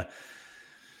Romania.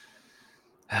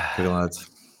 Good lads.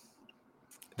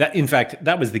 That, in fact,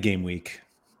 that was the game week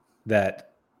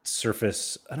that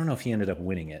Surface, I don't know if he ended up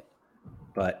winning it,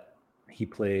 but he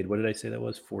played, what did I say that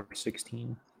was?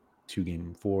 4-16? 2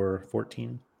 game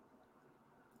 4-14?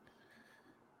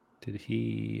 Did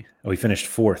he? Oh, he finished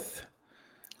 4th.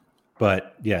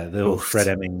 But yeah, the Fred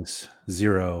Emmings,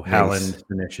 0, nice. Haaland,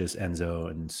 Vinicius,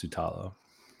 Enzo, and Sutalo.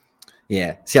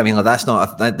 Yeah. See, I mean,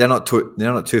 like, they're not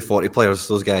 240 players,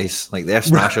 those guys. Like, they're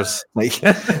smashers. Like,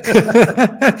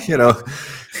 you know.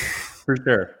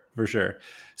 For sure.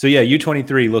 So yeah,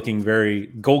 U23 looking very,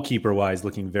 goalkeeper wise,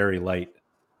 looking very light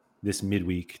this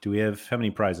midweek. How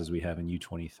many prizes we have in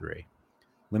U23?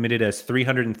 Limited has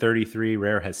 333.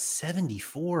 Rare has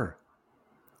 74.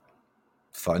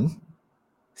 Fun.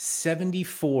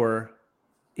 74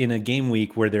 in a game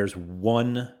week where there's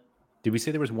one. Did we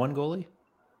say there was one goalie?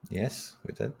 Yes,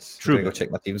 we did. True. I'm going to go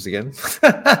check my teams again.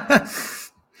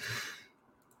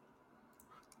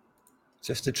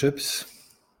 Just the troops.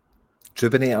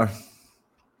 Troopinator.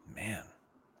 Man.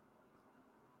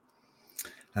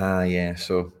 Yeah,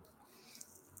 so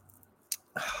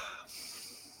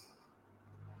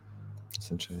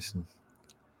that's interesting.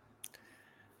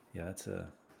 Yeah, that's a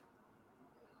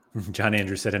John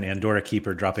Andrews said an Andorra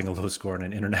keeper dropping a low score in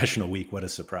an international week. What a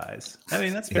surprise. I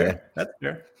mean, that's fair. Yeah. That's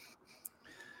fair.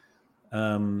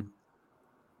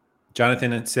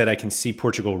 Jonathan said, I can see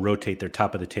Portugal rotate their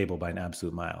top of the table by an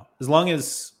absolute mile. As long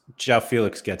as João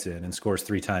Felix gets in and scores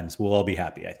 3 times, we'll all be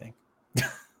happy, I think.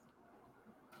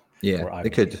 Yeah, they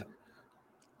could.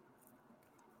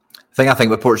 I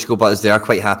think with Portugal, but they are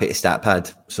quite happy to stat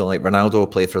pad. So, like, Ronaldo will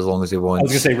play for as long as he wants. I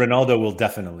was going to say, Ronaldo will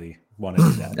definitely want to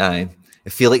do that. Aye.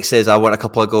 If Felix says, I want a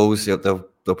couple of goals, they'll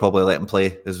probably let him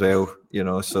play as well,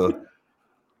 So,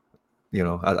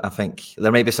 I think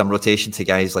there might be some rotation to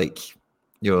guys like,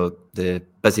 the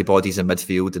busybodies in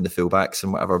midfield and the fullbacks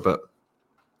and whatever. But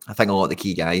I think a lot of the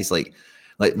key guys, like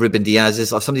Ruben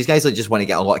Diaz, or some of these guys that just want to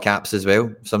get a lot of caps as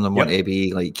well. Some of them want to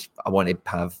be like, I want to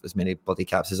have as many bloody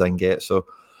caps as I can get. So,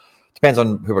 depends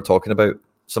on who we're talking about.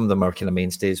 Some of them are kind of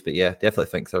mainstays, but yeah, definitely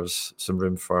think there's some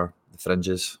room for the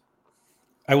fringes.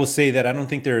 I will say that I don't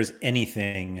think there is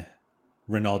anything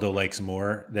Ronaldo likes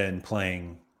more than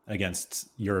playing against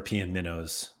European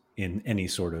minnows in any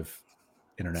sort of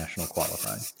international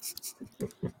qualifying.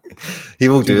 He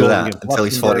will do that until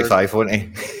he's 45, won't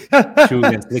he? 2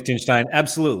 against Liechtenstein.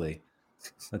 Absolutely.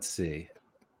 Let's see.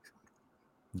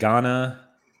 Ghana.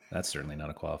 That's certainly not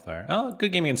a qualifier. Oh,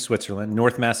 good game against Switzerland.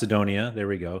 North Macedonia. There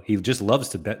we go. He just loves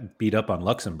to beat up on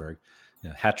Luxembourg.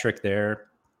 Hat trick there.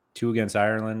 2 against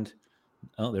Ireland.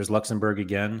 Oh, there's Luxembourg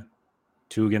again.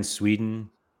 2 against Sweden.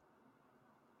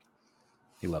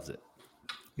 He loves it.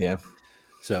 Yeah.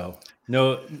 So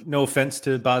no offense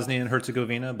to Bosnia and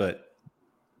Herzegovina, but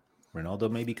Ronaldo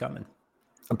may be coming.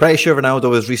 I'm pretty sure Ronaldo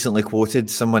was recently quoted.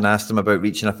 Someone asked him about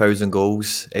reaching 1,000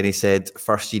 goals, and he said,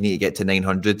 first you need to get to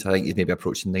 900. I think he's maybe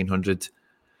approaching 900.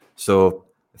 So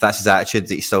if that's his attitude,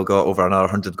 that he's still got over another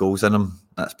 100 goals in him,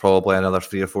 that's probably another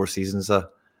 3 or 4 seasons of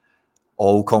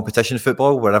all competition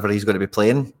football, wherever he's going to be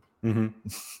playing. Mm-hmm.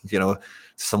 To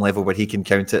some level where he can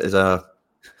count it as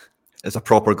a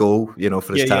proper goal,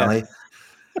 for his tally.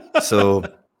 Yeah. So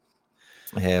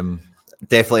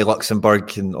definitely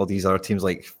Luxembourg and all these other teams,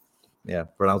 like, yeah,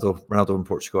 Ronaldo in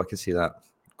Portugal, I can see that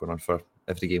going on for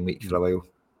every game week for a while.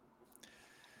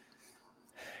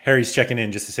 Harry's checking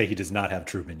in just to say he does not have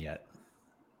Trubin yet.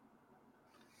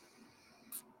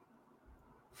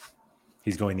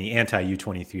 He's going the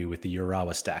anti-U23 with the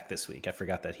Urawa stack this week. I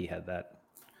forgot that he had that.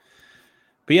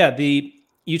 But yeah, the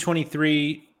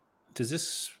U23, does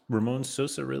this Ramon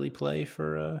Sosa really play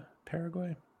for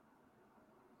Paraguay?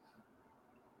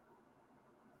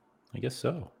 I guess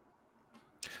so.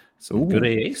 Some good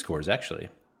AA scores, actually.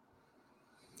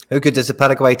 How good is the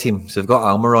Paraguay team? So they've got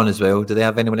Almiron as well. Do they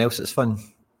have anyone else that's fun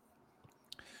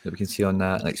that we can see on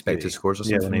that, like expected scores or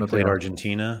something? Yeah, when they played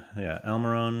Argentina. Yeah,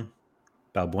 Almiron,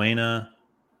 Balbuena,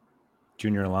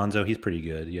 Junior Alonso. He's pretty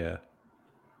good, yeah.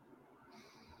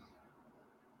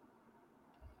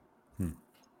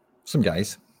 Some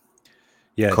guys.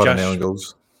 Yeah, Josh,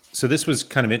 goals. So this was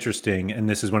kind of interesting, and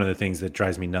this is one of the things that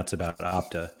drives me nuts about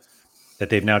Opta, that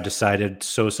they've now decided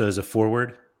Sosa is a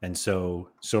forward, and so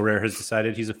Sorare has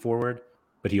decided he's a forward,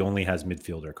 but he only has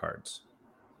midfielder cards.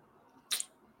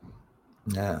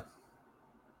 Yeah.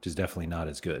 Which is definitely not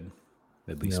as good,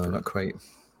 at least not quite.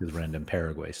 His random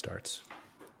Paraguay starts.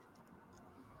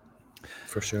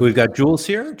 For sure. We've got Jules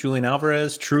here, Julian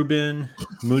Alvarez, Trubin,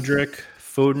 Mudryk,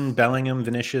 Foden, Bellingham,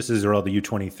 Vinicius. These are all the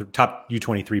top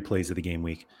U23 plays of the game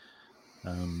week.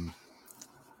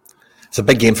 It's a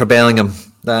big game for Bellingham,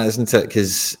 that isn't it?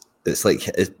 Because it's like,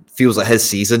 it feels like his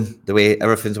season, the way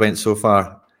everything's went so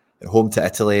far. At home to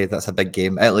Italy, that's a big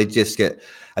game. Italy just get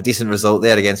a decent result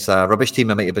there against a rubbish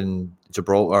team. It might have been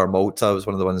Gibraltar or Malta. It was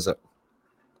one of the ones that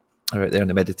are out there in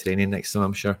the Mediterranean next to them,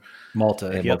 I'm sure.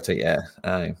 Malta, yeah.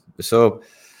 So,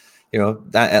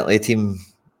 that Italy team,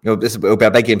 it'll be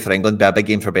a big game for England, be a big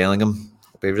game for Bellingham.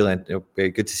 It'll be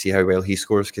good to see how well he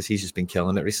scores, because he's just been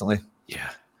killing it recently.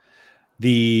 Yeah.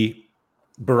 The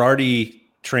Berardi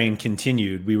train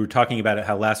continued. We were talking about it,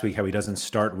 how last week, how he doesn't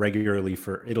start regularly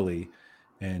for Italy.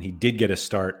 And he did get a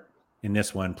start in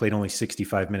this one, played only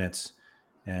 65 minutes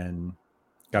and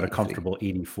got a comfortable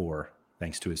 84.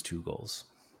 thanks to his 2 goals.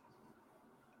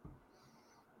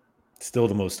 Still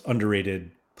the most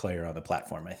underrated player on the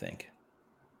platform, I think.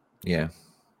 Yeah.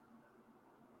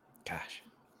 Gosh,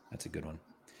 that's a good one.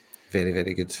 Very,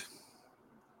 very good.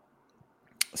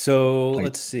 So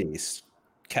let's see.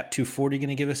 Cap 240 going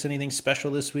to give us anything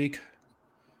special this week?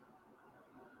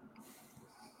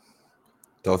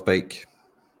 Dovbike.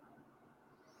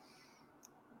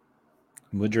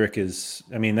 Mudryk is,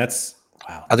 I mean, that's,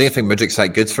 wow. I don't think Mudryk's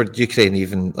that good for Ukraine,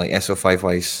 even like SO5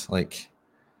 wise. Like,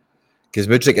 because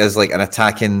Mudryk is like an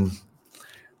attacking,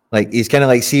 like he's kind of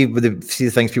like see the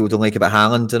things people don't like about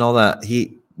Haaland and all that.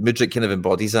 Mudryk kind of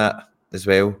embodies that as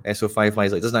well. SO5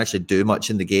 wise, like doesn't actually do much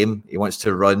in the game. He wants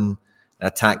to run and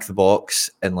attack the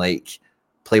box and like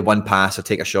play one pass or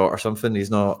take a shot or something. He's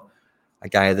not a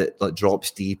guy that like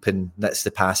drops deep and knits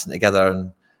the passing together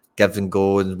and give and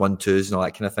go and 1-2s and all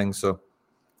that kind of thing. So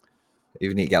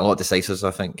you need to get a lot of decisives,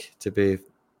 I think, to be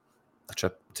a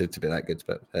trip to be that good.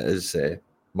 But it is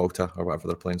Malta or whatever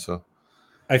they're playing. So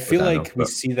I feel like we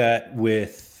see that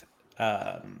with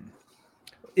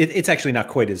it's actually not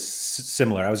quite as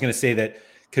similar. I was going to say that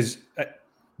because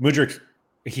Mudryk,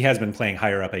 he has been playing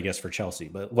higher up, I guess, for Chelsea,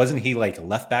 but wasn't he like a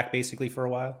left back basically for a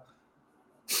while?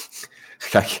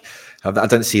 I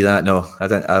didn't see that. No,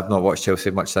 I've not watched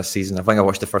Chelsea much this season. I think I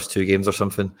watched the first 2 games or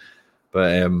something.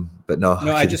 But no.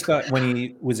 No, I just thought when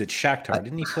he was at Shakhtar,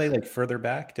 didn't he play like further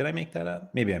back? Did I make that up?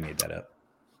 Maybe I made that up.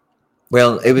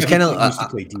 Well, it was kind of used to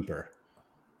play deeper.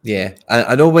 Yeah,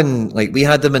 I know when like we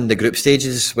had them in the group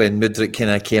stages when Mudryk kind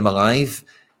of came alive,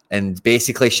 and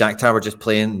basically Shakhtar were just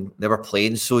playing. They were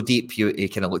playing so deep, he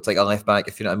kind of looked like a left back,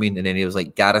 if you know what I mean. And then he was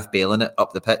like Gareth Bale-ing it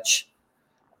up the pitch,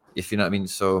 if you know what I mean.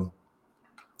 So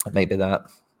it might be that.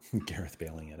 Gareth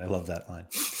Bale-ing it. I love that line.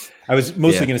 I was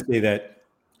mostly going to say that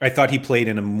I thought he played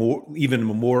in even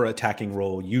more attacking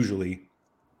role usually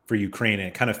for Ukraine. And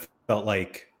it kind of felt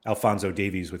like Alphonso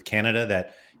Davies with Canada,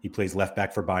 that he plays left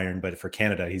back for Bayern, but for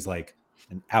Canada, he's like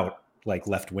an like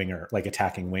left winger, like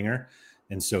attacking winger.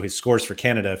 And so his scores for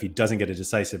Canada, if he doesn't get a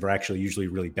decisive, are actually usually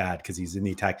really bad because he's in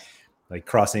the attack, like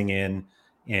crossing in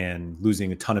and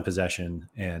losing a ton of possession.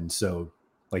 And so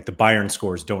like the Bayern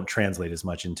scores don't translate as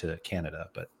much into Canada,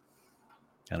 but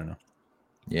I don't know.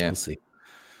 Yeah. We'll see.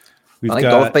 I like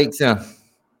Dovbike there.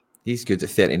 He's good at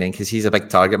 39 because he's a big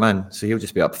target man. So he'll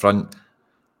just be up front.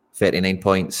 39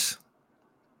 points.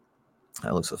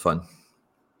 That looks like fun.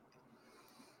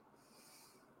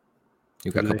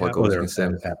 You've got a couple of goals against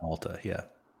them. At Malta, yeah.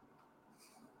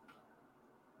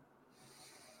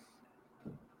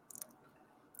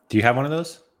 Do you have one of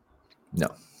those? No.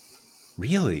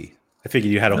 Really? I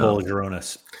figured you had a whole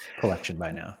Girona collection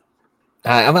by now.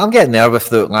 I'm getting there with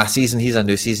the last season. He's a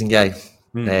new season guy.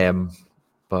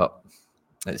 But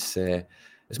it's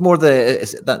more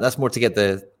that's more to get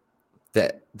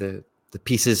the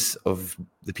pieces of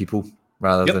the people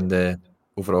rather than the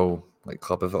overall like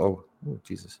club of it all. Oh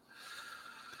Jesus!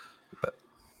 But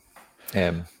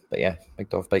yeah, big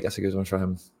Dovbike. That's a good one for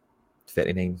him.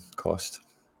 39 cost.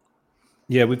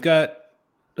 Yeah, we've got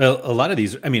a lot of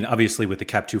these. I mean, obviously with the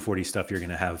Cap 240 stuff, you're going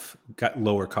to have got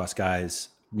lower cost guys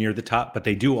near the top, but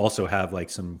they do also have like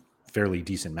some fairly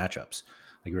decent matchups.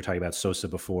 Like we were talking about Sosa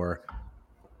before.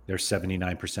 They're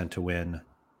 79% to win.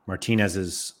 Martinez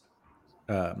is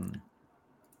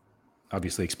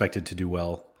obviously expected to do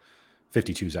well.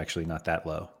 52 is actually not that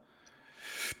low.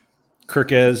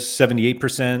 Kirkez,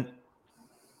 78%.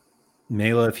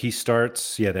 Mela, if he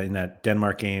starts, in that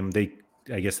Denmark game,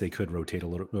 I guess they could rotate a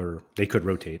little, or they could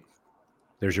rotate.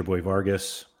 There's your boy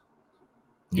Vargas.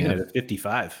 Even at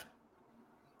 55.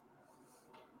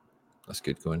 That's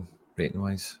good going,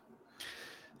 rating-wise.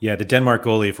 Yeah, the Denmark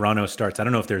goalie, if Rano starts, I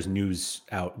don't know if there's news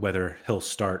out whether he'll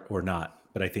start or not,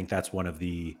 but I think that's one of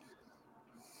the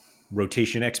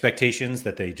rotation expectations,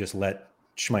 that they just let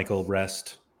Schmeichel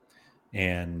rest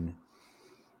and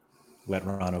let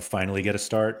Rano finally get a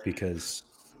start, because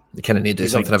they kind of need to do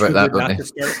something about that, don't they?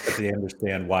 Start, but they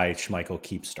understand why Schmeichel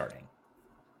keeps starting.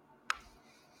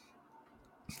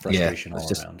 Frustration all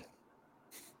around.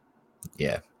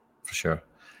 Yeah, for sure.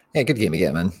 Yeah, good game to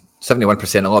get, man.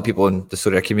 71%. A lot of people in the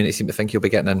Sorare community seem to think you'll be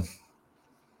getting in.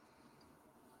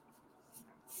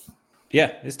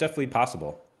 Yeah, it's definitely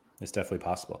possible.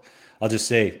 I'll just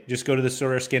say, just go to the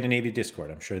Sorare Scandinavia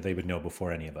Discord. I'm sure they would know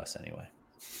before any of us anyway.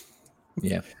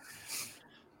 Yeah.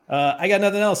 I got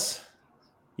nothing else.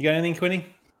 You got anything, Quinny?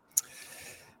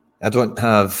 I don't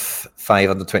have 5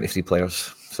 under 23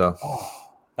 players. So,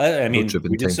 I mean,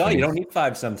 we just saw you don't need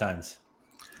 5 sometimes.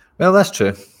 Well, that's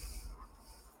true.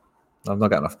 I've not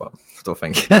got enough, but I don't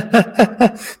think.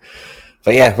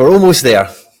 But yeah, we're almost there.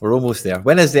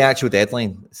 When is the actual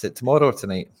deadline? Is it tomorrow or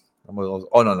tonight?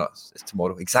 Oh no, it's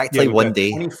tomorrow. Exactly one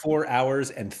day. 24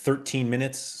 hours and 13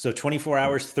 minutes. So 24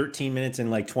 hours, 13 minutes,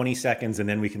 and like 20 seconds, and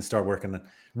then we can start working on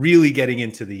really getting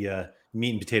into the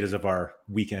meat and potatoes of our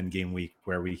weekend game week,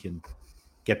 where we can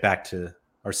get back to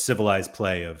our civilized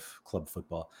play of club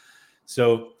football.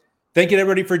 So thank you to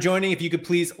everybody for joining. If you could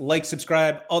please like,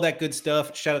 subscribe, all that good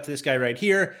stuff. Shout out to this guy right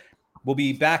here. We'll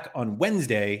be back on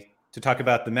Wednesday to talk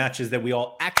about the matches that we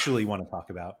all actually want to talk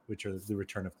about, which are the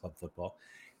return of club football.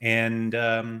 And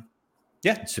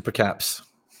Super Caps.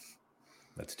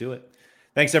 Let's do it.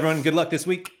 Thanks, everyone. Good luck this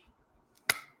week.